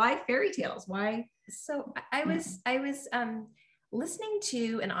that. So why fairy tales? Why? So I was listening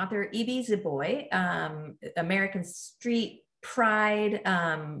to an author, E.B. Zaboy, American Street Pride,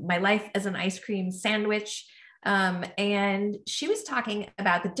 My Life as an Ice Cream Sandwich. And she was talking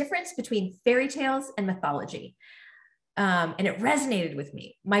about the difference between fairy tales and mythology. And it resonated with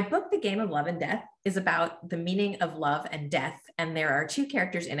me. My book, The Game of Love and Death, is about the meaning of love and death. And there are two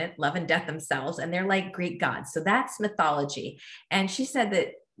characters in it, love and death themselves, and they're like Greek gods. So that's mythology. And she said that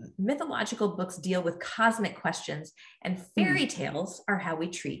mythological books deal with cosmic questions, and fairy tales are how we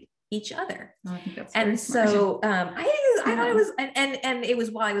treat each other. I think that's and so I thought it was, and it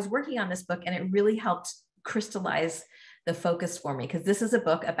was while I was working on this book, and it really helped crystallize the focus for me, because this is a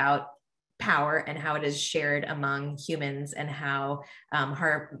book about power and how it is shared among humans, and how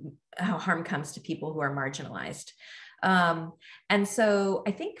harm comes to people who are marginalized. And so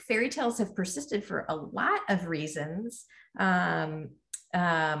I think fairy tales have persisted for a lot of reasons. Malcolm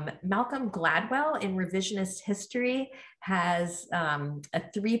Gladwell in Revisionist History has a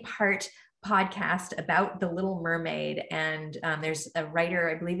 3-part podcast about The Little Mermaid. And there's a writer,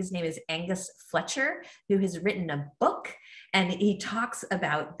 I believe his name is Angus Fletcher, who has written a book, and he talks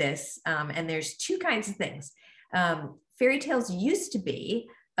about this. And there's two kinds of things. Fairy tales used to be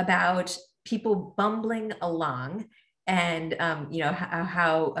about people bumbling along, and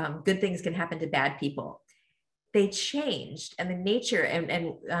how good things can happen to bad people. they changed, and the nature,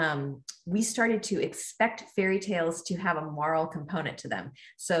 and we started to expect fairy tales to have a moral component to them.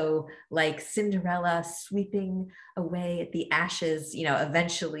 So like Cinderella sweeping away at the ashes, you know,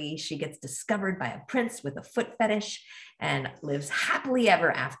 eventually she gets discovered by a prince with a foot fetish and lives happily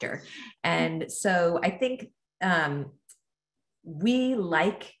ever after. And so I think we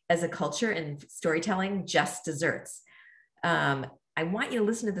like, as a culture in storytelling, just desserts. I want you to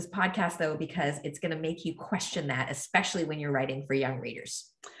listen to this podcast, though, because it's going to make you question that, especially when you're writing for young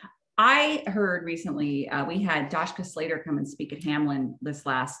readers. I heard recently, we had Dashka Slater come and speak at Hamlin this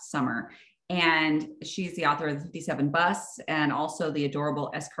last summer. And she's the author of the 57 Bus and also the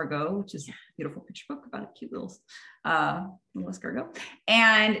adorable Escargot, which is a beautiful picture book about a cute little escargot.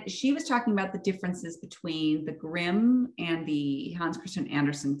 And she was talking about the differences between the Grimm and the Hans Christian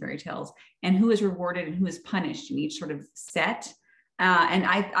Andersen fairy tales, and who is rewarded and who is punished in each sort of set. And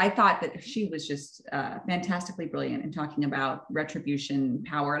I thought that she was just fantastically brilliant in talking about retribution,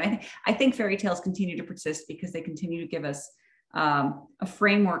 power. And I think fairy tales continue to persist because they continue to give us a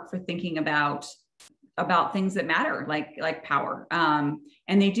framework for thinking about things that matter, like power. And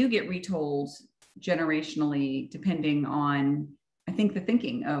they do get retold generationally, depending on, I think, the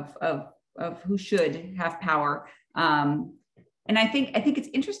thinking of who should have power. And I think it's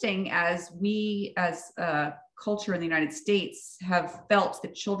interesting, as we, as culture in the United States, have felt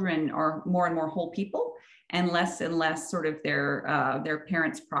that children are more and more whole people and less sort of their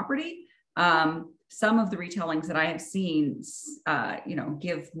parents' property. Some of the retellings that I have seen,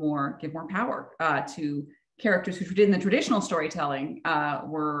 give more power to characters who, in the traditional storytelling,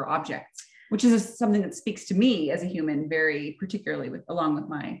 were objects, which is something that speaks to me as a human very particularly, along with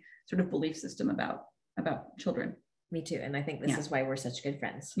my sort of belief system about children. Me too. And I think this is why we're such good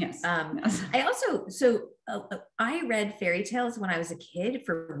friends. Yes. I also, I read fairy tales when I was a kid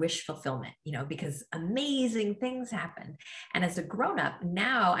for wish fulfillment, because amazing things happen. And as a grown-up,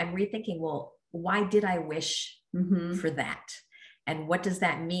 now I'm rethinking, well, why did I wish for that? And what does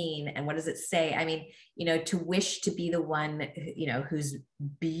that mean? And what does it say? I mean, to wish to be the one, who's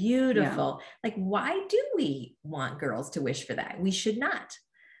beautiful. Yeah. Like, why do we want girls to wish for that? We should not.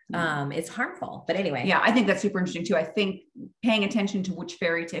 It's harmful, but anyway. Yeah, I think that's super interesting too. I think paying attention to which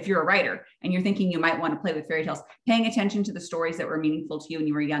fairy tale, if you're a writer and you're thinking you might want to play with fairy tales, paying attention to the stories that were meaningful to you when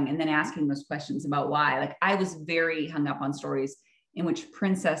you were young, and then asking those questions about why. Like, I was very hung up on stories in which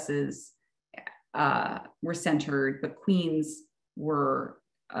princesses were centered, but queens were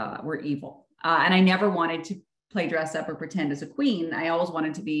evil. And I never wanted to play dress up or pretend as a queen. I always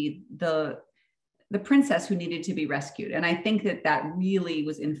wanted to be the princess who needed to be rescued. And I think that really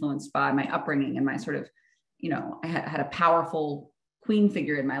was influenced by my upbringing and my sort of, I had a powerful queen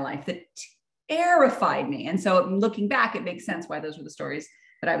figure in my life that terrified me. And so looking back, it makes sense why those were the stories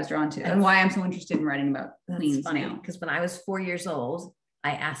that I was drawn to, and why I'm so interested in writing about queens now. Because when I was 4 years old,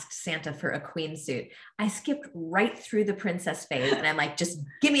 I asked Santa for a queen suit. I skipped right through the princess phase, and I'm like, just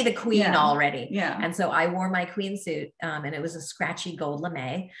give me the queen already. Yeah. And so I wore my queen suit, and it was a scratchy gold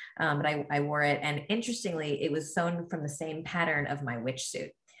lame, but I wore it. And interestingly, it was sewn from the same pattern of my witch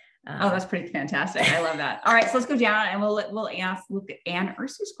suit. That's pretty fantastic. I love that. All right, so let's go down and we'll look at Anne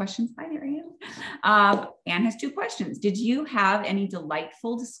Ursu's questions. Hi there, Anne. Anne has 2 questions. Did you have any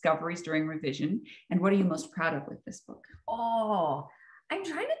delightful discoveries during revision? And what are you most proud of with this book? Oh, I'm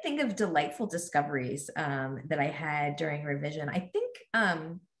trying to think of delightful discoveries that I had during revision. I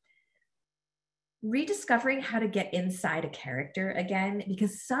think rediscovering how to get inside a character again,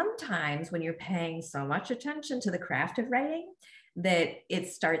 because sometimes when you're paying so much attention to the craft of writing, that it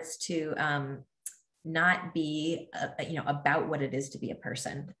starts to not be, about what it is to be a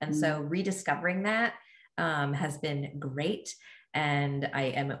person. And so rediscovering that has been great. And I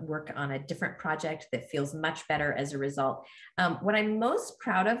am at work on a different project that feels much better as a result. What I'm most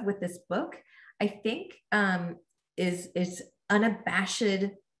proud of with this book, I think, is its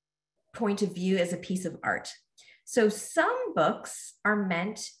unabashed point of view as a piece of art. So some books are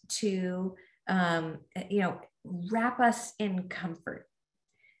meant to, wrap us in comfort.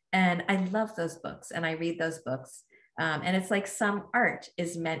 And I love those books, and I read those books. And it's like some art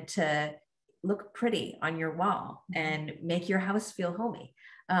is meant to look pretty on your wall and make your house feel homey.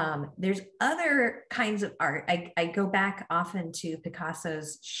 There's other kinds of art. I go back often to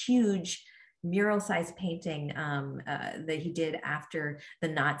Picasso's huge mural-sized painting that he did after the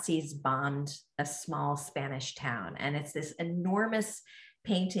Nazis bombed a small Spanish town. And it's this enormous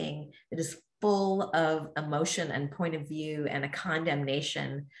painting that is full of emotion and point of view and a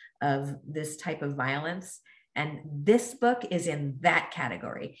condemnation of this type of violence. And this book is in that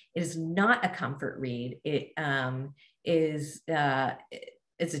category. It is not a comfort read. It is a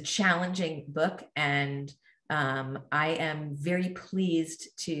challenging book, and I am very pleased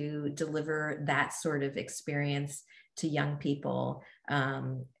to deliver that sort of experience to young people,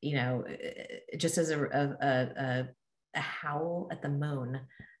 just as a howl at the moon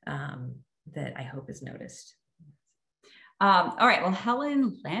that I hope is noticed. All right. Well,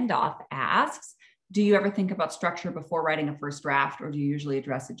 Helen Landoff asks, do you ever think about structure before writing a first draft, or do you usually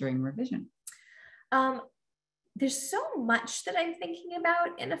address it during revision? There's so much that I'm thinking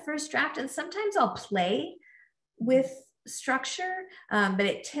about in a first draft, and sometimes I'll play with structure, but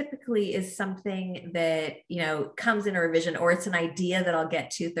it typically is something that, comes in a revision, or it's an idea that I'll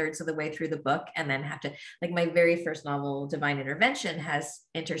get 2/3 of the way through the book and then have to, like my very first novel, Divine Intervention, has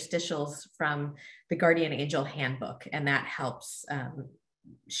interstitials from the Guardian Angel Handbook, and that helps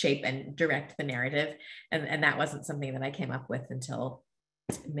shape and direct the narrative. And that wasn't something that I came up with until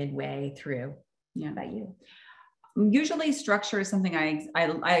midway through. Yeah. How about you? Usually structure is something I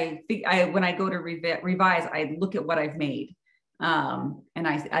when I go to revise, I look at what I've made. And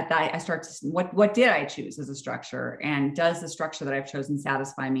I start to, what did I choose as a structure? And does the structure that I've chosen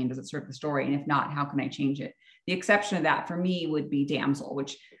satisfy me? And does it serve the story? And if not, how can I change it? The exception of that for me would be Damsel,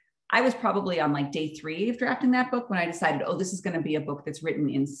 which I was probably on like day 3 of drafting that book when I decided, oh, this is going to be a book that's written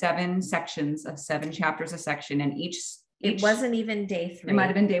in 7 sections of 7 chapters a section. And it wasn't even day 3. It might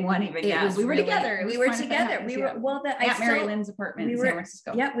have been day 1 even. Yeah, we were together. We were together. We were, well, at Mary Lynn's apartment in San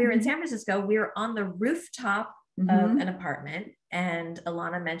Francisco. Yeah, we were in San Francisco. We were on the rooftop of an apartment, and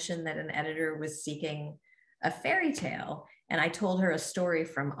Elana mentioned that an editor was seeking a fairy tale, and I told her a story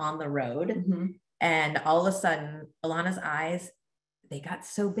from On the Road, and all of a sudden, Elana's eyes, they got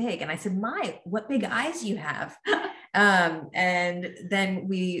so big, and I said, "My, what big eyes you have!" And then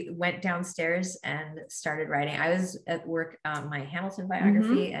we went downstairs and started writing. I was at work on my Hamilton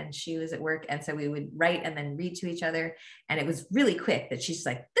biography, and she was at work. And so we would write and then read to each other. And it was really quick that she's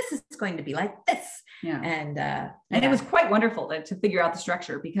like, this is going to be like this. Yeah. And it was quite wonderful to figure out the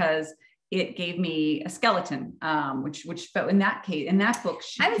structure, because it gave me a skeleton, which felt in that book.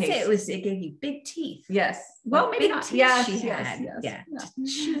 I would say it gave you big teeth. Yes. Well, maybe not. Yes, she had. Yes.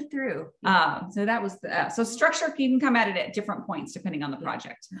 Shoot through. So that was so structure can come at it at different points depending on the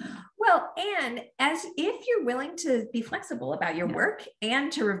project. Well, and as if you're willing to be flexible about your work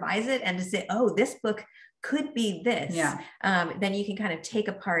and to revise it and to say, oh, this book could be this. Then you can kind of take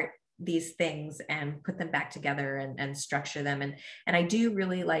apart these things and put them back together and structure them. And I do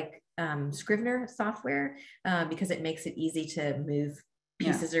really like Scrivener software because it makes it easy to move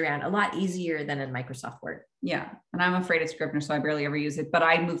pieces around a lot easier than in Microsoft Word. Yeah. And I'm afraid of Scrivener, so I barely ever use it, but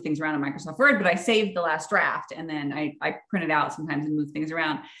I move things around in Microsoft Word, but I saved the last draft and then I print it out sometimes and move things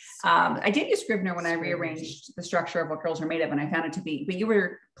around. I did use Scrivener when I rearranged the structure of What Girls Are Made Of, and I found it to be, but you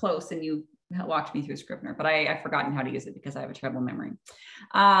were close and you walked me through Scrivener, but I've forgotten how to use it because I have a terrible memory.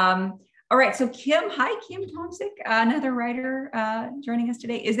 All right, so Kim Tomczyk, another writer joining us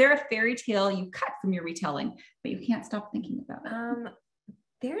today. Is there a fairy tale you cut from your retelling, but you can't stop thinking about?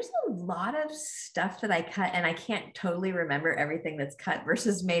 There's a lot of stuff that I cut, and I can't totally remember everything that's cut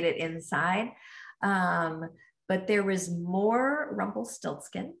versus made it inside. But there was more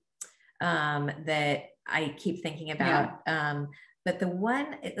Rumpelstiltskin that I keep thinking about. But the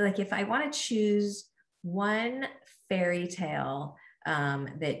one, like if I want to choose one fairy tale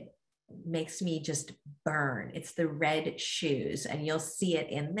that makes me just burn, it's the Red Shoes, and you'll see it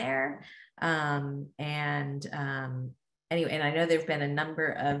in there. Anyway, and I know there've been a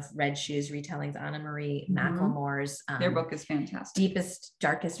number of Red Shoes retellings. Anna Marie McLemore's their book is fantastic. Deepest,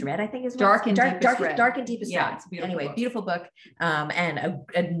 Darkest Red, I think is Dark and Deepest Red. It's a beautiful book. Beautiful book. And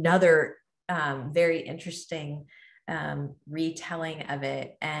another very interesting retelling of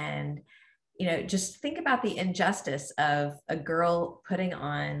it. And just think about the injustice of a girl putting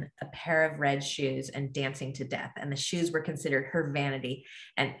on a pair of red shoes and dancing to death, and the shoes were considered her vanity.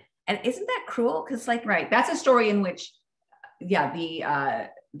 And isn't that cruel? Because right, that's a story in which,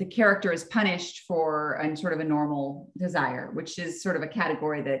 the character is punished for sort of a normal desire, which is sort of a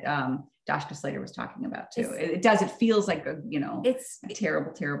category that Dashka Slater was talking about too. It feels like it's a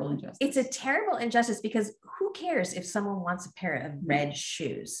terrible injustice. It's a terrible injustice because who cares if someone wants a pair of red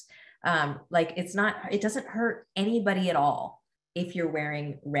shoes? It doesn't hurt anybody at all if you're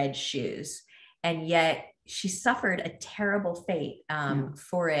wearing red shoes. And yet she suffered a terrible fate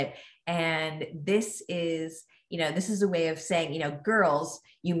for it. And this is a way of saying, girls,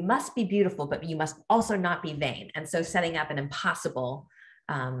 you must be beautiful, but you must also not be vain. And so setting up an impossible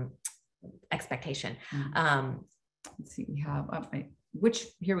expectation. Let's see, we have,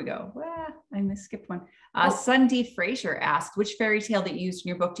 here we go. I skipped one. Sunday Fraser asked, which fairy tale that you used in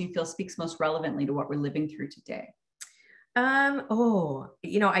your book do you feel speaks most relevantly to what we're living through today?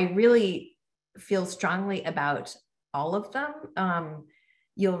 I really feel strongly about all of them.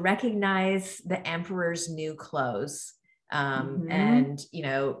 You'll recognize the emperor's new clothes. And, you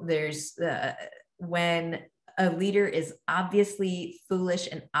know, there's when a leader is obviously foolish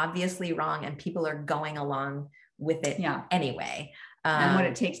and obviously wrong, and people are going along with it anyway. And what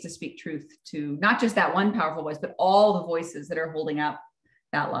it takes to speak truth to not just that one powerful voice, but all the voices that are holding up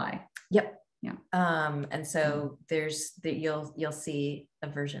that lie. Yep. Yeah. And so there's you'll see a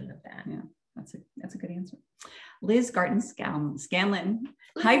version of that. Yeah, that's a good answer. Liz Garten Scanlon.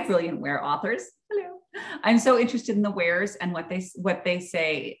 Hi, brilliant Where authors. Hello. I'm so interested in the wares and what they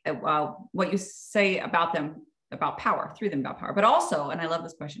say, what you say about them, about power, through them about power, but also, and I love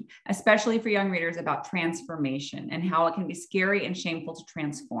this question, especially for young readers, about transformation and how it can be scary and shameful to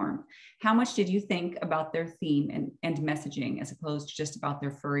transform. How much did you think about their theme and messaging as opposed to just about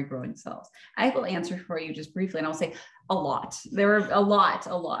their furry growing selves? I will answer for you just briefly, and I'll say a lot. There were a lot,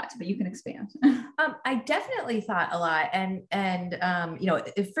 but you can expand. I definitely thought a lot. And you know,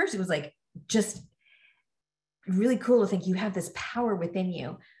 at first it was like just really cool to think you have this power within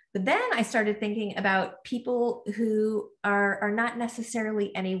you. But then I started thinking about people who are not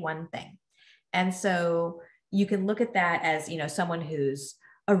necessarily any one thing. And so you can look at that as, you know, someone who's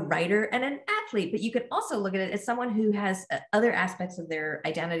a writer and an athlete, but you can also look at it as someone who has other aspects of their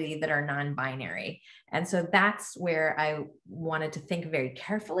identity that are non-binary. And so that's where I wanted to think very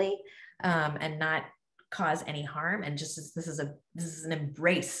carefully and not cause any harm. And just this is an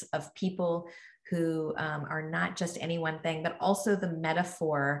embrace of people who are not just any one thing, but also the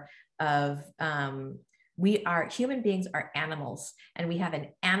metaphor of human beings are animals, and we have an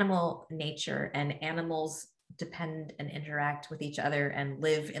animal nature, and animals depend and interact with each other and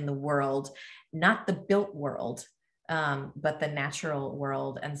live in the world, not the built world, but the natural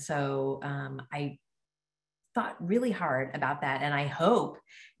world. And so I thought really hard about that. And I hope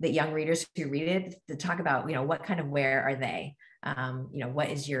that young readers who read it to talk about, you know, what kind of where are they? You know, what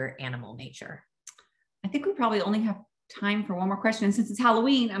is your animal nature? I think we probably only have time for one more question. And since it's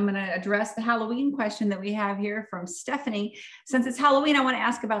Halloween, I'm going to address the Halloween question that we have here from Stephanie. Since it's Halloween, I want to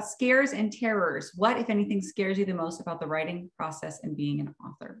ask about scares and terrors. What, if anything, scares you the most about the writing process and being an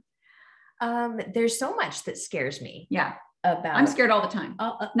author? There's so much that scares me. Yeah. I'm scared all the time.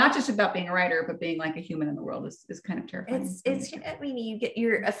 Not just about being a writer, but being like a human in the world is kind of terrifying. I mean,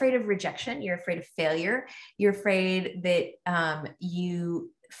 you're afraid of rejection. You're afraid of failure. You're afraid that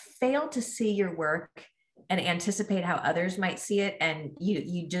you fail to see your work and anticipate how others might see it, and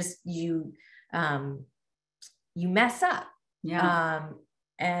you mess up. Yeah.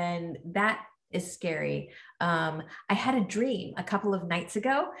 And that is scary. I had a dream a couple of nights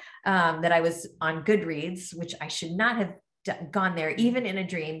ago that I was on Goodreads, which I should not have gone there even in a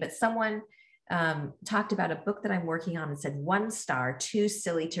dream, but someone talked about a book that I'm working on and said 1 star, too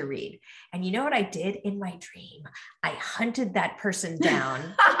silly to read. And you know what I did in my dream? I hunted that person down.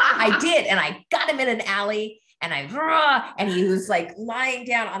 I did. And I got him in an alley, and and he was like lying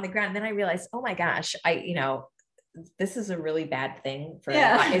down on the ground. And then I realized, oh my gosh, this is a really bad thing for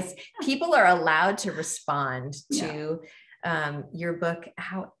people are allowed to respond to your book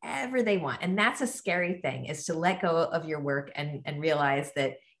however they want. And that's a scary thing, is to let go of your work and realize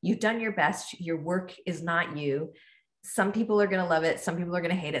that you've done your best. Your work is not you. Some people are going to love it. Some people are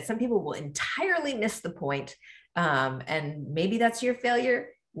going to hate it. Some people will entirely miss the point. And maybe that's your failure.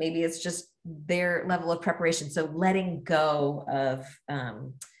 Maybe it's just their level of preparation. So letting go of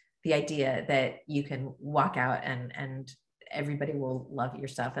the idea that you can walk out and everybody will love your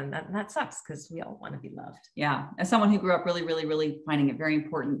stuff. And that sucks, because we all want to be loved. Yeah. As someone who grew up really, really, really finding it very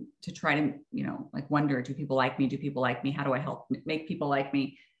important to try to, you know, like wonder, do people like me? Do people like me? How do I help make people like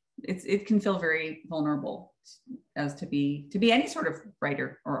me? It can feel very vulnerable as to be any sort of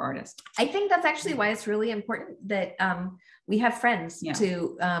writer or artist. I think that's actually why it's really important that we have friends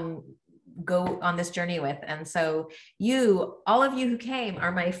to go on this journey with. And so all of you who came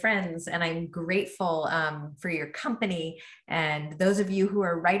are my friends, and I'm grateful for your company. And those of you who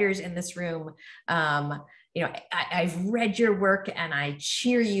are writers in this room, you know, I've read your work and I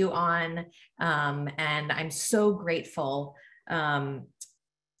cheer you on. And I'm so grateful.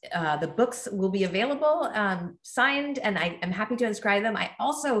 The books will be available, signed, and I'm happy to inscribe them. I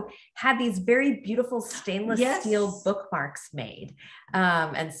also had these very beautiful stainless steel bookmarks made.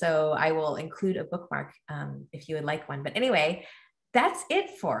 And so I will include a bookmark if you would like one. But anyway, that's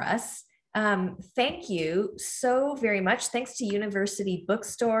it for us. Thank you so very much. Thanks to University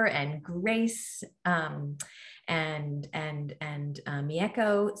Bookstore and Grace and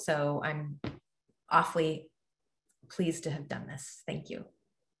Mieko. So I'm awfully pleased to have done this. Thank you.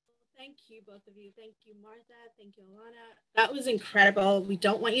 Thank you, both of you. Thank you, Martha. Thank you, Elana. That was incredible. We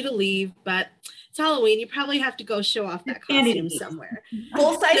don't want you to leave, but it's Halloween. You probably have to go show off that costume somewhere.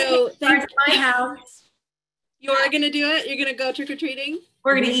 Full size cards at my house. You're going to do it? You're going to go trick-or-treating?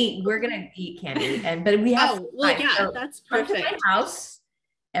 We're going to eat. We're going to eat candy. But we have yeah, so that's perfect. Come to my house,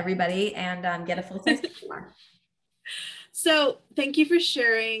 everybody, and get a full-size candy. So thank you for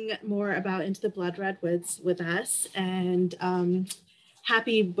sharing more about Into the Blood Red Woods with us, and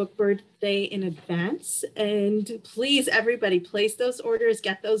happy book birthday in advance. And please, everybody, place those orders,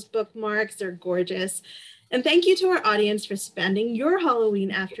 get those bookmarks. They're gorgeous. And thank you to our audience for spending your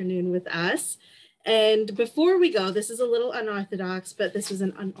Halloween afternoon with us. And before we go, this is a little unorthodox, but this was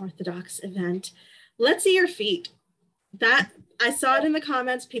an unorthodox event. Let's see your feet. I saw it in the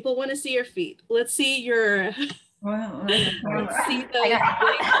comments. People want to see your feet. Let's see your... Wow. Let's see those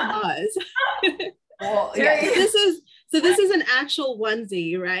big paws. Well, yeah. So this is an actual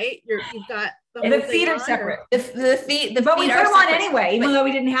onesie, right? You've got the feet are separate. The feet, but we feet put them on separate. anyway, even though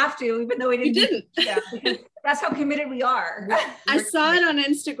we didn't have to, even though we didn't. You didn't. Yeah, because that's how committed we are. I saw it on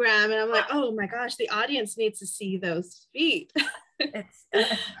Instagram and I'm like, oh my gosh, the audience needs to see those feet.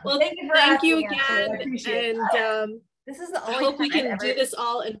 Well, thank you again. And this is the I only hope we time can do this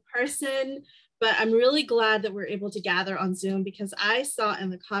all in person. But I'm really glad that we're able to gather on Zoom, because I saw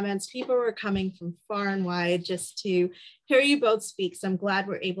in the comments, people were coming from far and wide just to hear you both speak. So I'm glad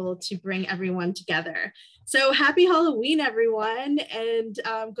we're able to bring everyone together. So happy Halloween, everyone. And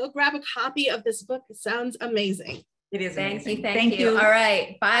go grab a copy of this book. It sounds amazing. It is amazing. Thank you. All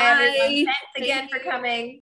right. Bye, everyone. Thanks again for coming.